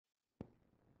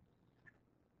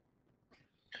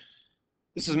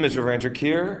This is Mr. Vandrick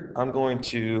here. I'm going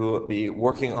to be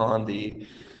working on the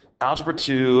Algebra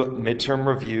 2 midterm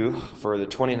review for the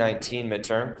 2019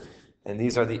 midterm, and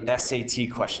these are the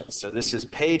SAT questions. So this is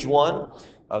page 1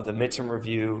 of the midterm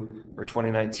review for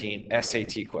 2019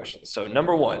 SAT questions. So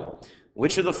number 1,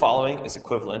 which of the following is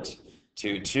equivalent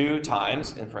to 2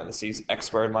 times, in parentheses, x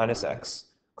squared minus x,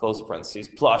 close parentheses,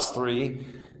 plus 3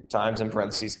 times, in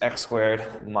parentheses, x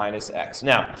squared minus x.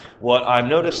 Now, what I've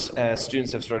noticed as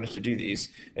students have started to do these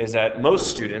is that most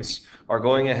students are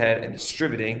going ahead and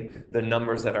distributing the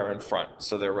numbers that are in front.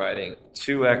 So they're writing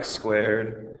 2x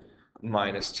squared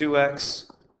minus 2x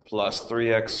plus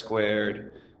 3x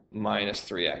squared minus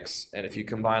 3x. And if you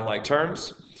combine like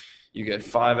terms, you get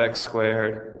 5x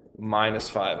squared minus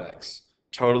 5x.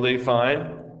 Totally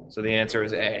fine. So the answer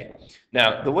is A.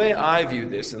 Now, the way I view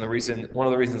this, and one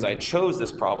of the reasons I chose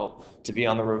this problem to be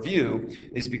on the review,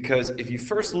 is because if you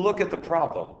first look at the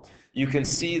problem, you can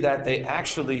see that they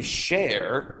actually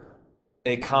share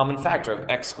a common factor of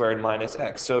x squared minus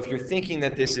x. So if you're thinking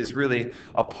that this is really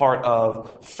a part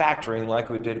of factoring like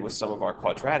we did with some of our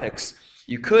quadratics,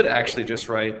 you could actually just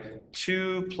write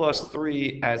 2 plus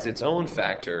 3 as its own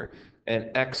factor and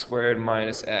x squared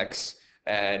minus x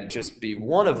and just be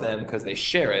one of them because they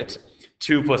share it.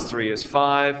 2 plus 3 is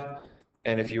 5,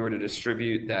 and if you were to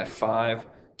distribute that 5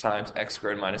 times x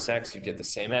squared minus x, you get the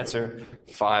same answer,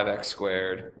 5x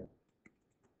squared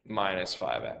minus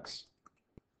 5x.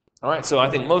 All right, so I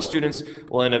think most students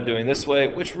will end up doing this way,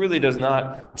 which really does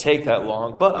not take that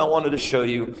long, but I wanted to show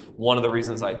you one of the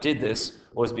reasons I did this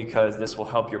was because this will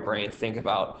help your brain think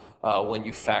about when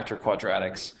you factor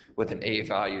quadratics with an a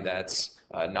value that's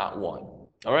not 1.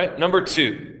 All right, number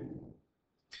 2.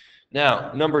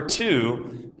 Now, number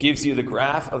 2 gives you the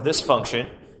graph of this function,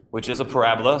 which is a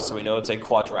parabola, so we know it's a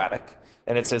quadratic,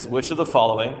 and it says which of the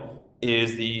following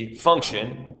is the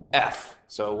function f.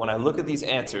 So when I look at these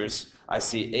answers, I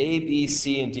see A, B,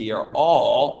 C, and D are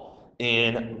all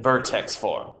in vertex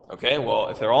form. Okay, well,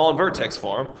 if they're all in vertex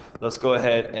form, let's go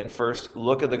ahead and first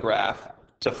look at the graph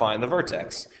to find the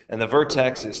vertex. And the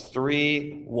vertex is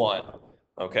 3, 1.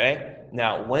 Okay,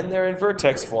 now when they're in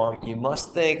vertex form, you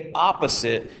must think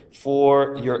opposite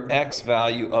for your x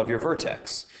value of your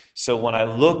vertex. So when I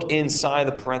look inside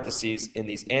the parentheses in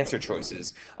these answer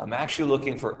choices, I'm actually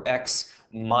looking for x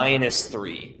minus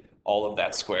 3, all of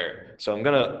that squared. So I'm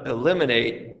going to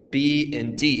eliminate B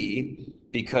and D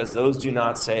because those do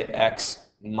not say x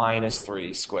minus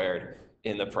 3 squared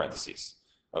in the parentheses.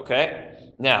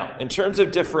 Okay? Now, in terms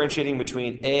of differentiating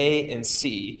between A and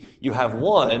C, you have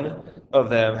one of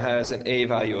them has an A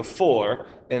value of 4,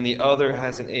 and the other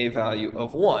has an A value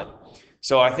of 1.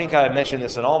 So I think I mentioned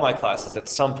this in all my classes at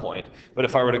some point, but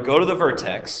if I were to go to the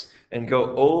vertex and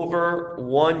go over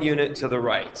 1 unit to the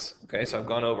right, okay, so I've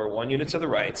gone over 1 unit to the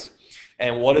right,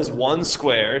 and what is 1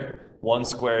 squared? 1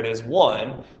 squared is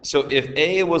 1. So if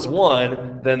A was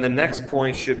 1, then the next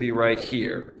point should be right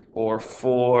here, or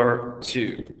 4,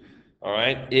 2. All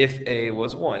right, if A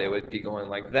was 1, it would be going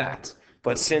like that.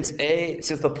 But since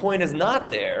the point is not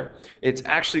there, it's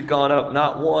actually gone up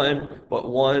not 1, but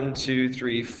 1, 2,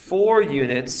 3, 4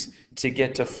 units to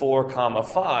get to 4 comma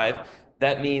 5.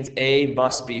 That means A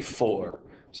must be 4.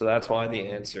 So that's why the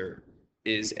answer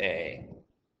is A.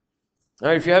 All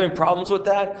right, if you're having problems with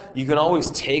that, you can always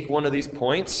take one of these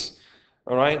points.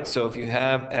 All right, so if you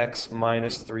have x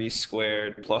minus 3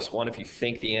 squared plus 1, if you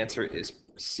think the answer is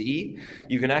C,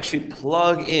 you can actually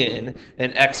plug in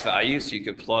an x value. So you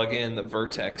could plug in the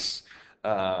vertex.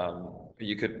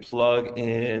 You could plug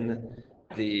in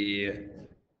the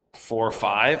 4,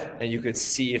 5, and you could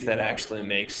see if that actually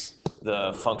makes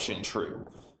the function true.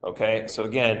 Okay, so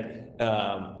again,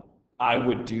 I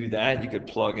would do that. You could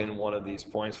plug in one of these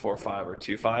points, 4, 5, or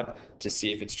 2, 5, to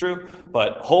see if it's true.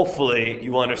 But hopefully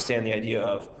you understand the idea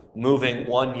of moving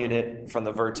 1 unit from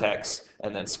the vertex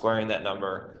and then squaring that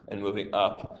number and moving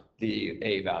up the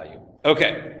A value.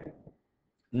 Okay,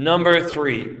 number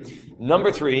 3.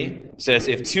 Number 3 says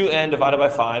if 2n divided by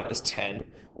 5 is 10,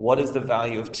 what is the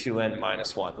value of 2n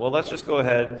minus 1? Well, let's just go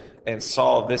ahead and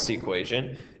solve this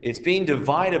equation. It's being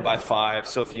divided by 5,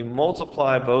 so if you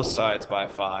multiply both sides by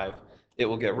 5, it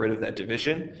will get rid of that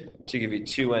division to give you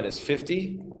 2n is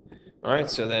 50. All right,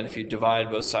 so then if you divide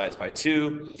both sides by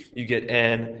 2, you get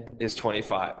n is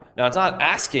 25. Now, it's not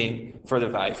asking for the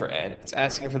value for n. It's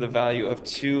asking for the value of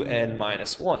 2n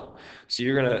minus 1. So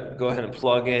you're going to go ahead and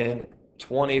plug in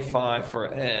 25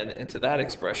 for n into that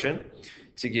expression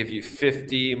to give you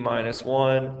 50 minus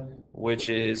 1, which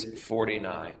is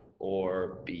 49,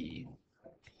 or B.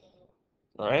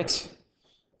 All right.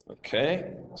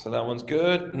 Okay, so that one's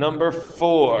good. Number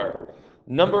 4.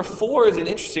 Number 4 is an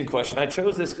interesting question. I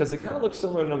chose this because it kind of looks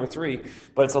similar to number 3,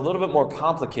 but it's a little bit more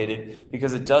complicated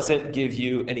because it doesn't give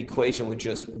you an equation with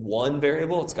just one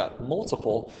variable. It's got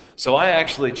multiple. So I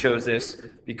actually chose this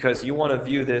because you want to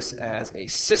view this as a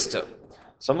system.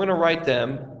 So I'm going to write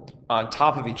them on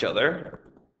top of each other.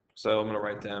 So I'm going to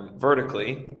write them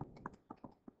vertically.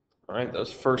 All right,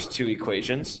 those first 2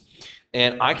 equations.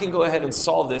 And I can go ahead and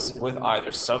solve this with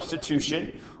either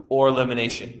substitution or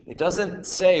elimination. It doesn't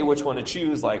say which one to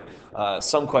choose, like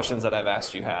some questions that I've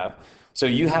asked you have. So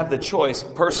you have the choice.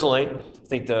 Personally, I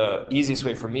think the easiest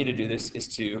way for me to do this is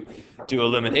to do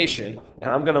elimination.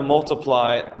 And I'm going to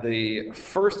multiply the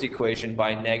first equation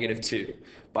by -2.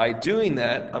 By doing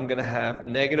that, I'm going to have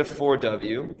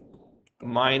 -4w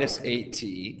minus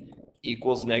 8t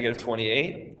equals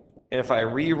 -28. And if I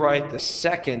rewrite the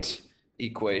second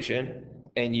equation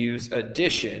and use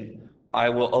addition, I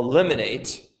will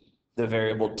eliminate the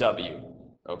variable w.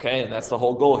 Okay, and that's the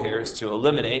whole goal here, is to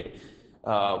eliminate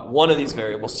one of these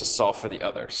variables to solve for the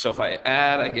other. So if I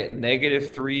add, I get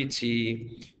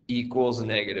 -3t equals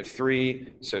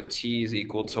 -3, so t is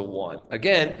equal to 1.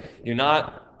 Again, you're not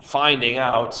finding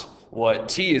out what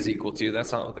t is equal to.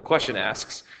 That's not what the question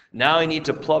asks. Now I need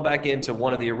to plug back into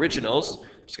one of the originals.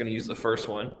 I'm just going to use the first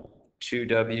one.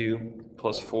 2w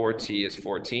plus 4t is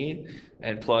 14,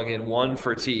 and plug in 1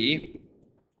 for t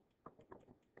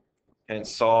and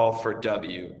solve for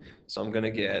w. So I'm going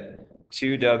to get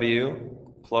 2w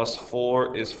plus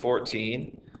 4 is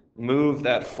 14. Move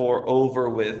that 4 over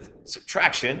with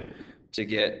subtraction to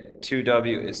get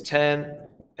 2w is 10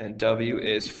 and w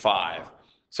is 5.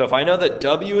 So if I know that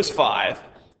w is 5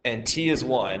 and t is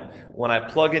 1, when I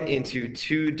plug it into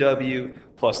 2w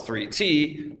plus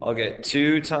 3t, I'll get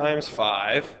 2 times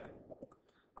 5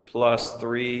 plus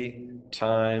 3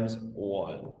 times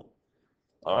 1.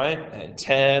 All right, and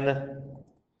 10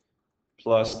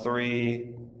 plus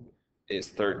 3 is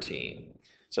 13.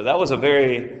 So that was a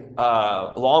very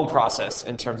long process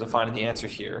in terms of finding the answer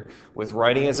here, with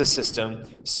writing as a system,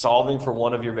 solving for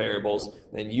one of your variables,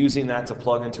 then using that to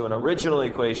plug into an original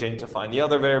equation to find the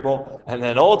other variable, and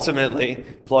then ultimately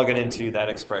plug it into that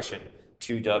expression,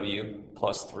 2w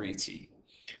plus 3t.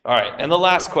 All right, and the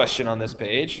last question on this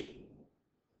page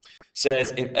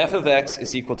says if f of x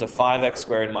is equal to 5x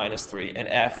squared minus 3 and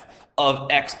f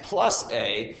of x plus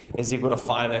a is equal to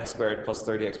 5x squared plus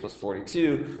 30x plus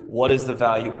 42, what is the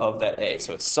value of that a?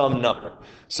 So it's some number.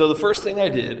 So the first thing I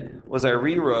did was I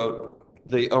rewrote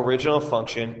the original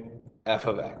function f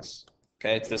of x.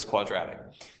 Okay, it's this quadratic.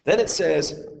 Then it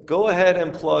says go ahead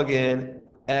and plug in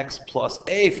x plus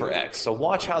a for x. So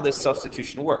watch how this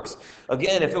substitution works.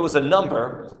 Again, if it was a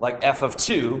number like f of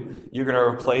 2, you're going to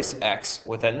replace x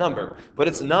with that number. But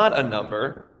it's not a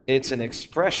number, it's an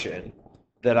expression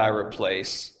that I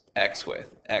replace x with,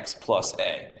 x plus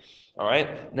a. All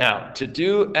right, now to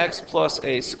do x plus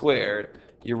a squared,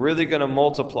 you're really going to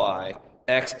multiply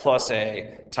x plus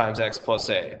a times x plus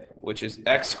a, which is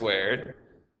x squared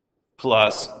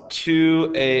plus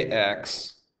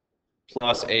 2ax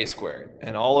plus a squared.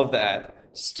 And all of that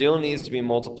still needs to be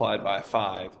multiplied by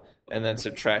 5 and then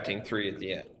subtracting 3 at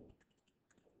the end.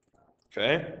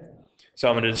 Okay, so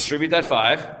I'm going to distribute that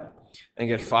 5 and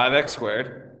get 5x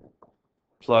squared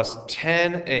plus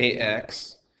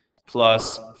 10ax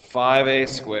plus 5a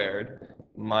squared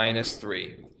minus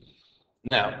 3.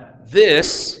 Now,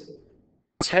 this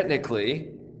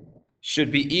technically should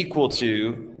be equal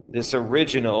to this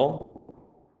original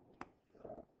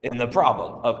in the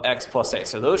problem of x plus a.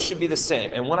 So those should be the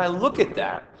same. And when I look at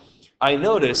that, I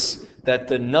notice that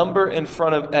the number in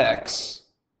front of x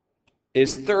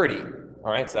is 30.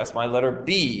 All right, so that's my letter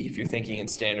B if you're thinking in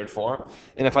standard form.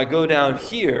 And if I go down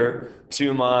here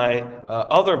to my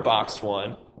other boxed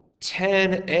one,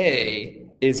 10a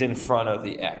is in front of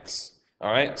the x.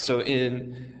 All right, so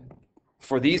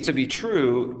for these to be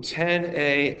true,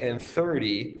 10a and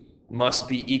 30 must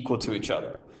be equal to each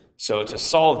other. So to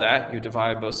solve that, you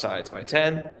divide both sides by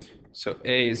 10. So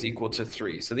a is equal to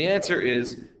 3. So the answer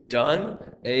is done.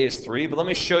 A is 3. But let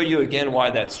me show you again why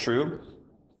that's true.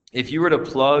 If you were to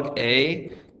plug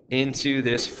a into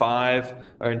this 5,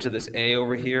 or into this a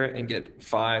over here, and get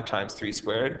 5 times 3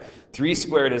 squared, 3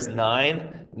 squared is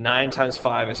 9. 9 times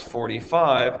 5 is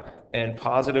 45. And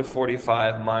positive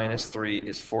 45 minus 3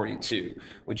 is 42,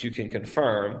 which you can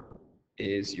confirm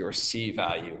is your C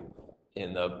value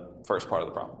in the first part of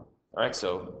the problem. All right,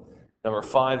 so number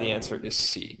 5, the answer is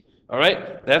C. All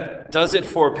right, that does it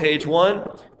for page 1.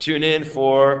 Tune in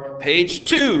for page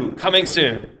 2 coming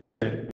soon.